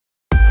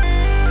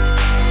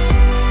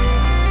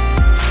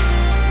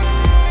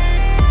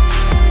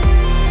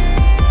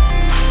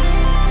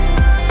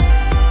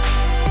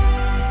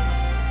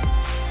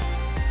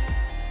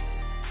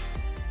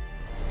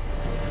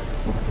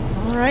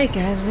Alright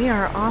guys, we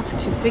are off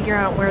to figure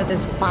out where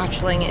this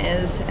botchling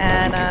is,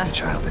 and Did you give the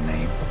child a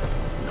name?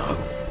 No.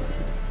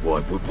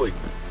 Why would we?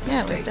 yeah,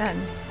 it was dead.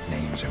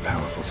 Names are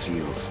powerful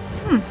seals.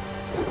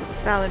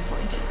 Valid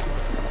point.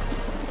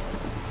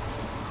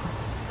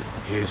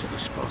 Here's the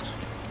spot.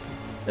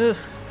 Ugh.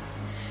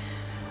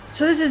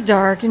 So this is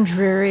dark and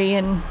dreary,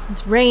 and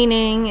it's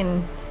raining,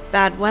 and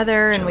bad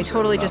weather, and we Chose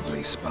totally a just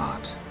lovely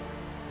spot.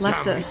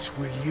 left Damn a... it,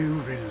 will you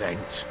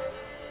relent?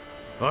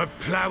 I'm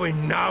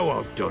ploughing now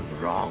I've done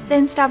wrong.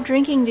 Then stop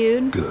drinking,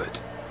 dude. Good.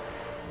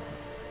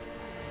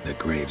 The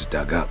grave's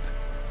dug up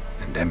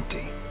and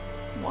empty.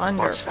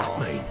 Wonderful. What's that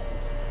mean?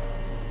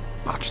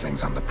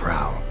 Botchling's on the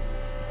prowl.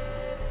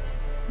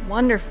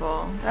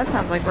 Wonderful. That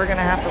sounds like we're gonna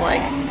have to,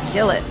 like,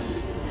 kill it.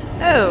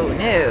 Oh,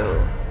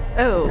 no.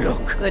 Oh,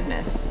 Look.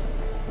 goodness.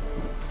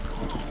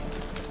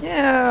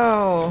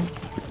 No.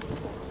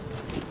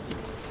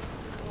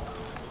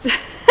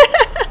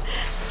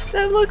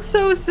 That looks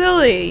so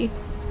silly.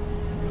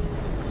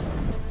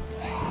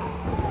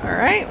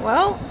 Alright,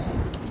 well.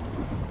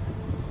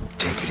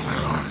 Take it in your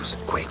arms,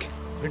 quick.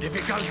 And if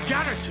it goes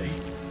Garrity,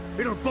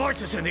 it'll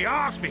bite us in the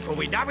arse before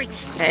we know it.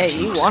 Hey,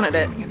 you wanted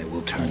it. Screaming and it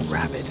will turn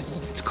rabid.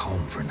 It's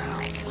calm for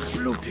now.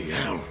 Bloody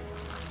hell.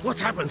 What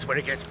happens when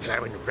it gets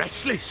ploughing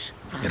restless?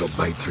 It'll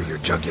bite through your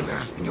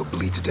jugular and you'll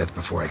bleed to death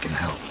before I can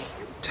help.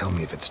 Tell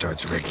me if it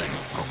starts wriggling.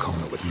 I'll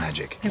calm it with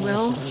magic. I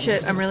will?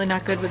 Shit, I'm really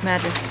not good with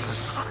magic.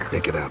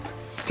 Pick it up.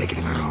 Take it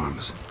in your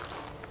arms.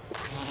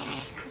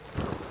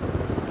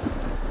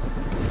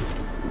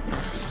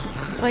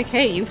 Like,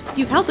 hey,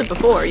 you've held it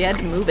before. You had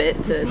to move it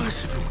to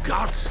Merciful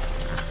gods.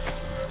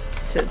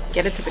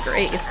 get it to the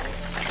grave.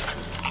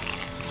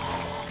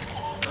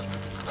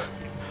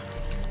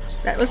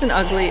 That was an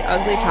ugly,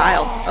 ugly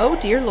child. Oh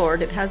dear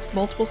lord, it has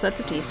multiple sets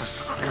of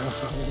teeth.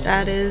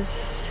 That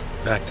is...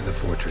 Back to the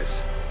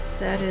fortress.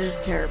 that is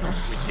terrible.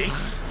 With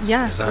this?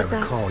 Yeah, As I with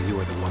that. recall, you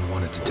were the one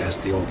wanted to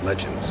test the old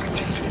legends and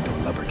change it into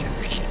a lubberkin.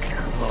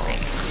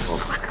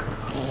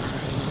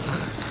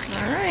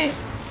 Alright.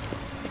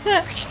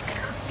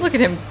 Look at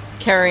him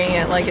carrying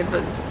it like it's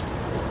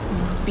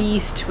a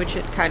beast, which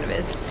it kind of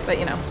is. But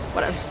you know,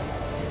 what else?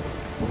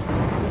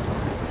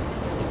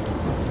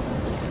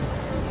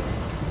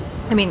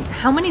 I mean,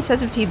 how many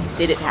sets of teeth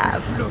did it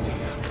have? Bloody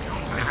hell.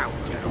 Now,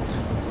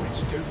 Geralt.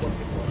 Let's do what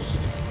we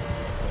must.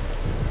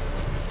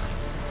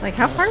 Like,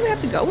 how far do we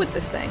have to go with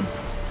this thing?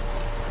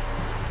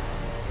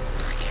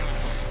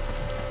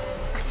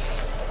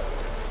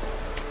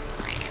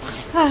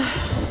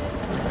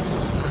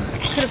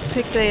 Could have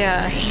picked a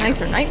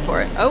nicer night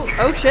for it. Oh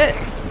shit.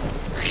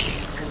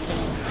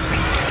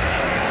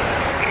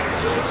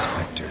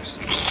 Spectres.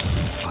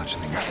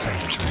 Botchling's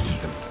scent attracted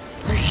them.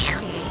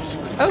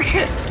 Oh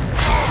shit.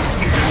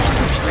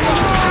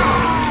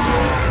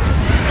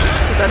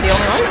 Is that the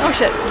only one? Oh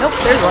shit. Nope,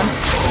 there's one.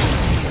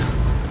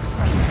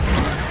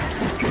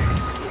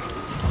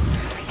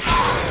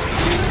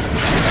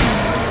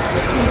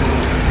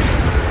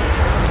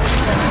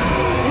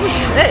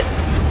 Oh shit.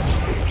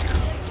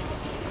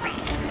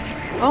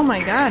 Oh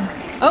my god.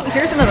 Oh,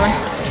 here's another one.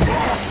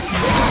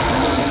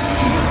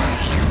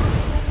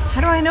 How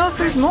do I know if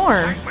there's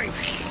more?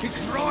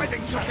 It's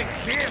writhing something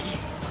fierce.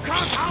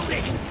 Can't hold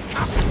it.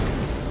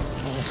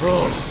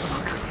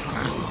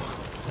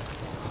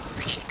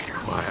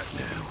 Quiet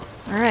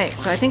now. Alright,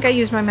 so I think I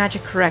used my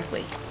magic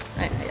correctly.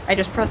 I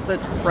just pressed the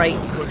right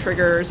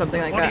trigger or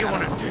something like What that. do you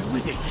want to do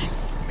with it?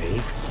 Me?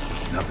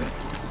 Nothing.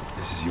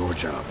 This is your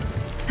job.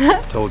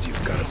 Told you,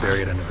 gotta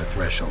bury it under the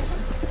threshold.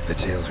 If the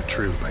tales are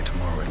true, by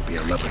tomorrow it'll be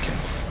a lubberkin.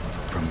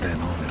 From then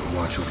on, it'll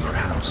watch over your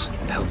house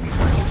and help me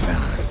find your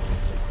family.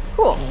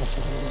 Cool.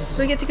 So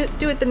we get to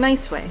do it the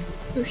nice way.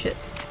 Oh shit.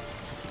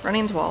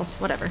 Running into walls,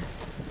 whatever.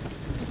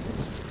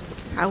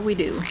 How we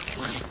do.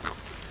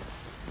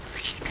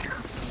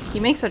 He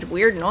makes such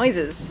weird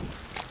noises.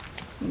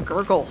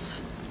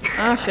 Gurgles.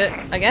 Oh shit.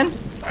 Again?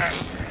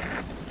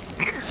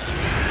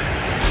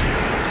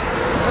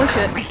 Oh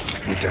shit.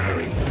 Need to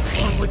hurry.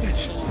 On with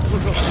it.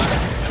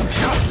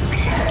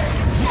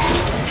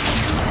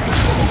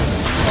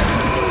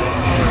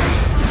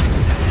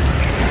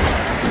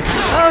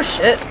 Oh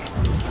shit.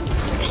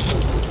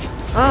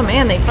 Oh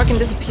man, they fucking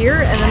disappear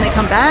and then they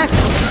come back.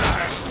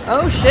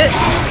 Oh shit.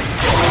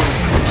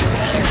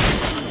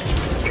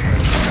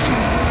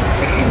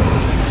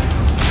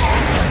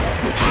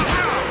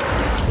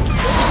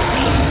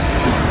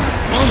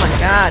 Oh my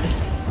god.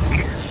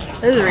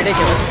 This is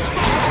ridiculous.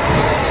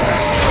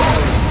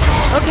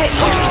 Okay.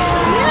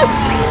 Oh,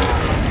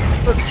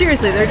 yes! But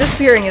seriously, their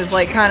disappearing is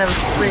like kind of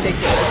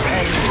ridiculous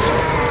and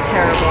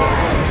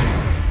terrible.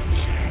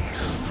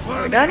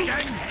 Are we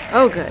done?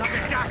 Oh good. Like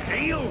a daft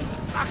eel.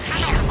 I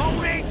cannot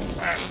hold it.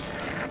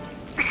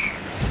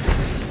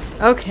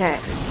 Okay.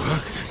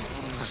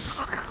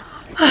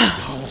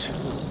 Stopped.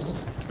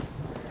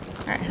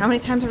 Alright, how many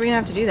times are we gonna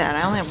have to do that?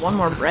 I only have one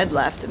more bread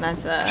left, and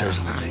that's,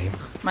 Chosen the name?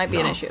 might be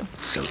an issue.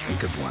 So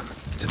think of one.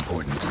 It's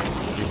important.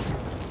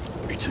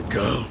 It's a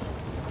girl.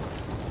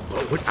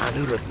 What would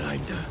Anna have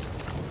named her?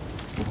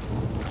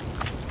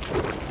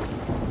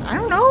 I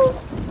don't know.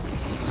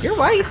 Your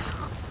wife.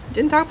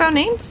 Didn't talk about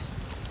names?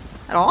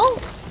 At all?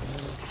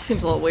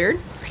 Seems a little weird.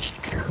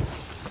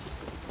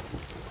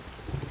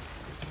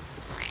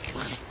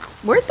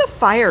 Where'd the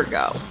fire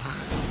go?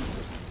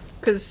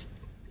 Because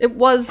it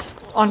was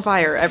on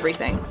fire,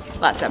 everything,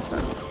 last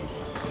episode.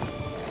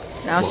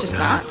 Now it's just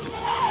not.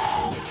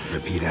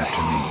 Repeat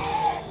after me.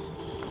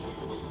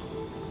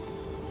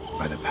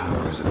 By the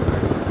powers of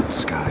earth and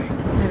sky.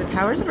 By the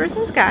powers of earth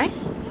and sky.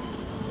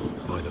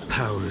 By the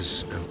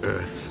powers of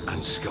earth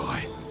and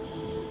sky.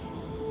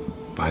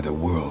 By the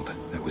world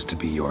that was to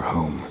be your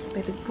home.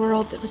 By the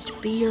world that was to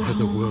be your home.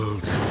 By the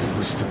world that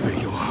was to be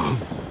your home.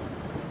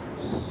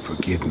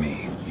 Forgive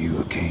me, you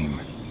who came,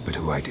 but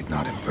who I did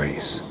not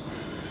embrace.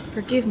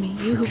 Forgive me,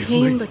 you who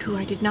came, but who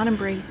I did not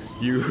embrace.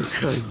 You who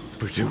came,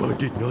 but who I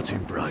did not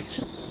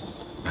embrace.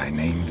 I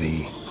name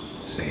thee,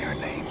 say her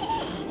name,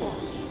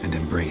 and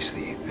embrace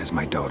thee as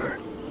my daughter.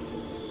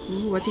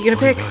 Ooh, what's he gonna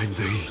pick? I name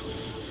thee,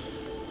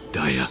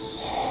 Daya,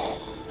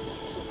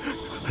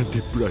 and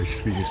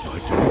embrace thee as my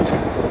daughter.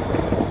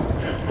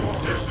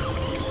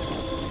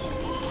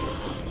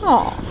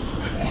 Aw.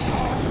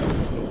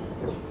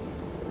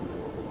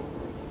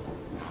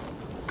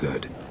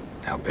 Good.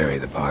 Now bury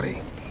the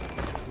body.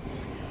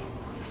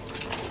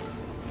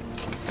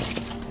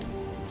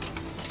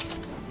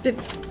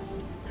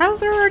 How's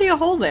there already a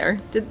hole there?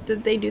 Did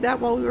they do that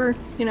while we were,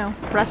 you know,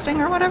 resting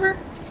or whatever?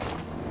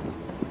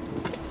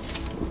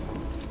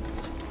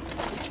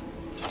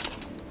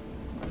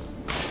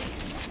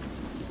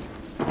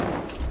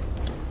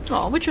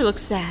 Oh, Witcher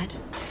looks sad.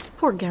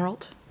 Poor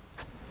Geralt.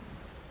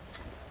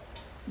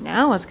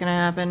 Now what's gonna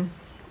happen?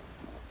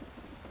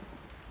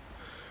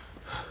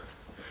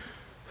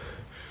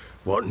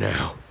 What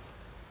now?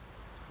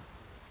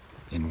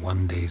 In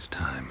 1 day's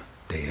time,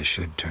 Dea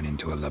should turn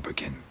into a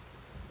lubberkin.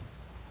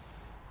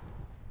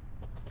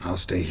 I'll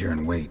stay here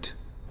and wait.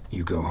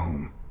 You go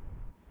home.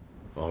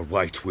 I'll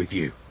wait with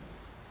you.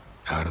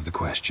 Out of the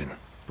question.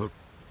 But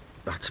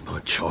that's my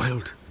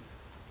child.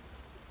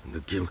 And the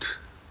guilt,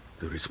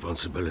 the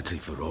responsibility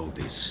for all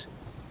this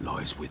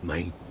lies with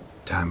me.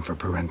 Time for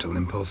parental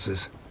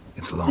impulses?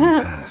 It's long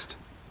past.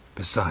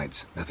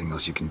 Besides, nothing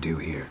else you can do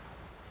here.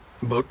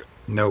 But...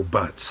 No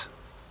buts.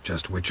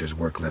 Just Witcher's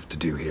work left to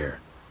do here.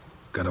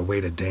 Gotta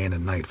wait a day and a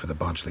night for the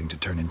botchling to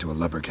turn into a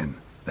lubberkin.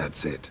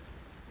 That's it.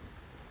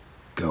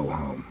 Go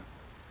home.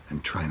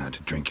 And try not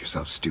to drink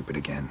yourself stupid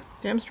again.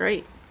 Damn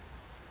straight.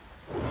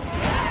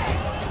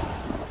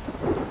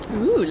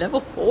 Ooh, level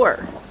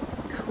 4.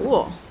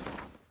 Cool.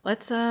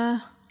 Let's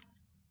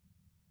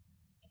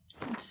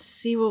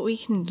see what we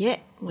can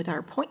get with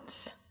our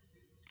points.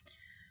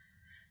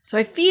 So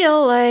I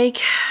feel like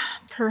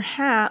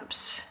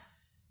perhaps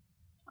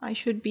I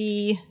should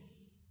be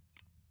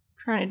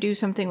trying to do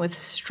something with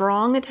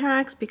strong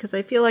attacks because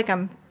I feel like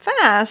I'm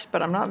fast,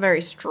 but I'm not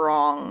very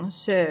strong.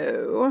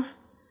 So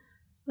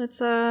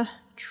let's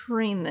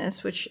train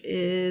this, which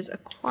is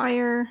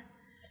acquire.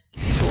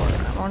 Sure,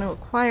 I want to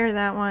acquire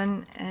that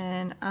one,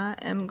 and I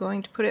am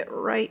going to put it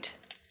right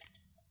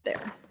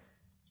there.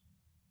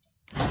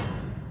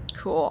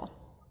 Cool.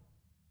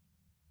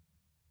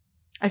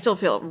 I still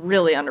feel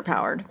really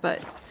underpowered,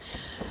 but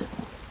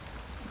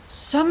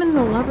summon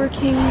the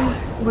Lubber-king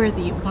where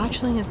the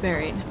botchling is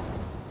buried.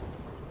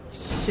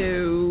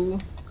 So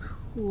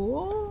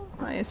cool.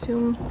 I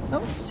assume.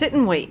 Oh, sit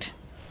and wait.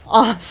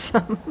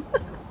 Awesome.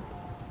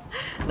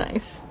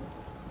 Nice.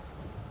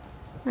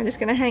 Am I just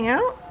gonna hang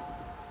out?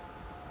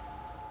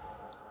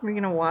 Are we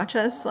gonna watch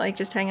us like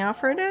just hang out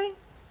for a day?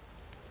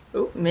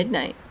 Oh,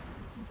 midnight.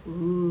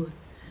 Ooh.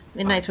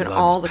 Midnight's when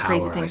all the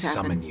crazy things happen.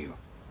 I summon you.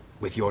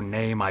 With your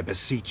name I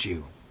beseech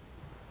you.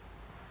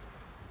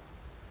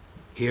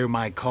 Hear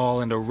my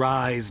call and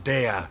arise,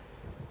 Dea.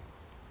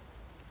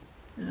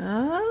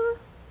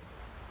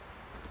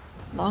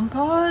 Long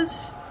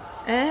pause.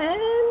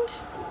 And...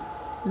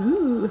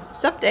 Ooh.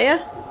 Sup, Dea?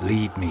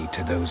 Lead me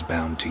to those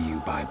bound to you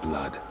by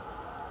blood.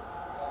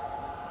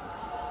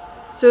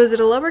 So is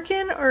it a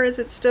Lubberkin, or is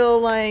it still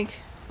like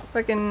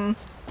fucking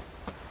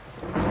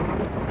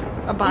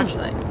a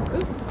botchling?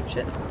 Ooh,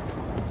 shit.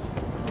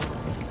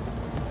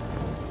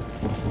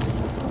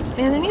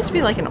 Man, there needs to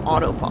be like an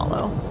auto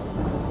follow.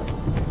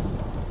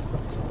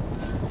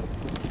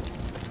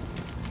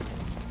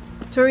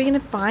 So are we gonna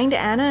find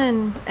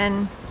Anna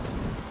and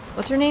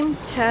what's her name?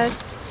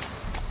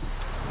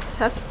 Tess?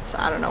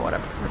 I don't know,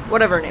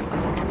 whatever her name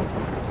was.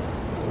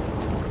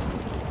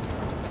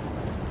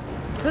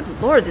 Good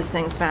lord, this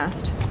thing's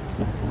fast.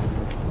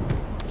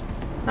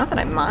 Not that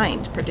I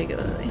mind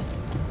particularly.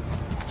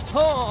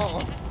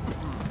 Oh.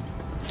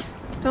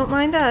 Don't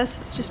mind us.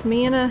 It's just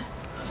me and a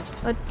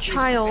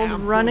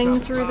child running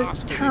through the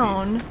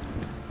town.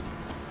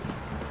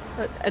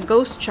 A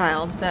ghost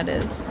child, that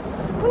is.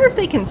 I wonder if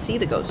they can see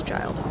the ghost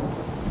child.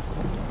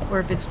 Or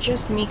if it's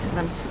just me because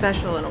I'm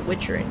special and a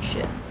witcher and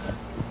shit.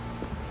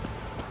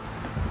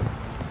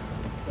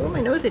 Oh, my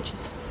nose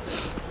itches.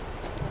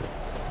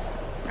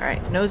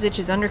 Alright, nose itch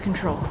is under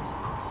control.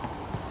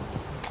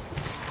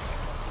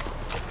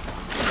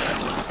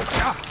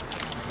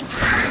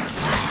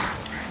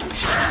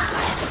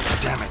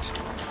 Damn it.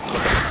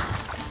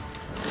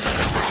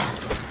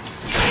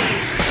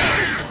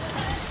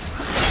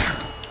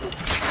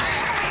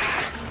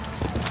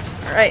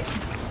 Alright.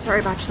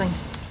 Sorry, botchling.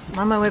 I'm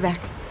on my way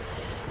back.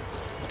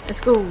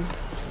 Let's go.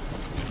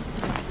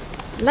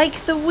 Like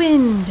the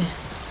wind.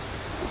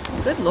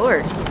 Good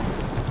lord.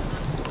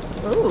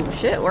 Oh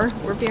shit, we're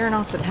veering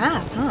off the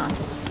path, huh?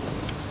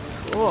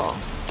 Cool.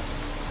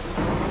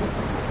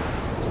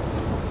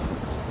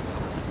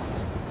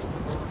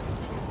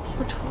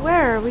 But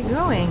where are we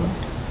going?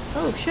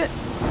 Oh shit.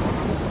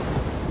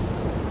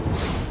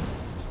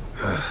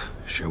 Ugh,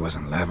 sure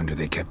wasn't lavender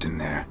they kept in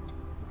there.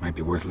 Might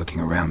be worth looking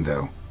around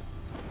though.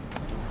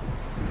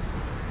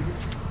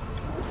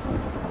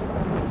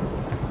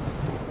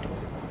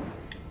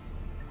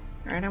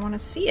 Alright, I want to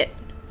see it.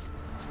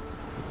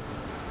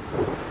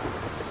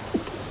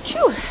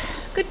 Phew!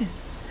 Goodness.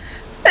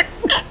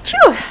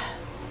 Phew!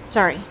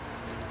 Sorry.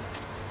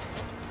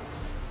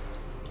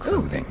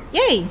 Clothing. Ooh,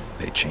 yay!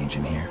 They change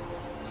in here.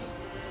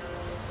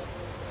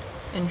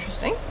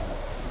 Interesting.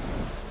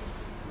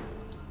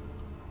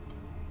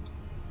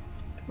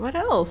 What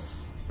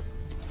else?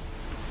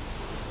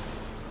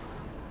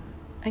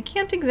 I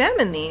can't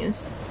examine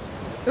these.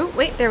 Oh,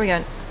 wait, there we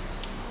go.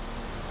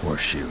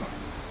 Horseshoe.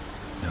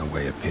 No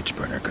way a pitch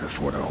burner could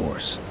afford a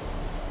horse.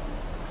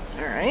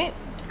 Alright,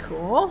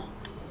 cool.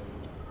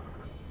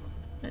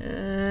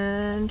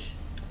 And...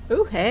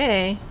 ooh,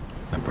 hey.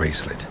 A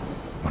bracelet.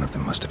 One of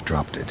them must have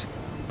dropped it.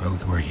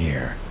 Both were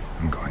here.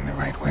 I'm going the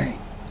right way.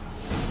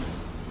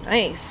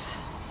 Nice.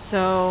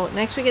 So,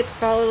 next we get to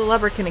follow the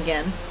Lubberkin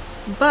again.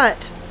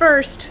 But,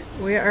 first,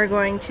 we are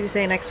going to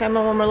say next time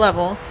on one more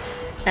level.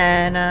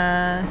 And,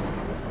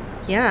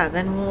 yeah,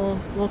 then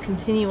we'll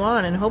continue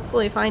on and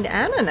hopefully find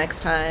Anna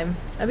next time.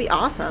 That'd be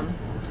awesome.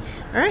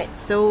 Alright,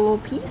 so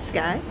peace,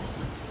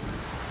 guys.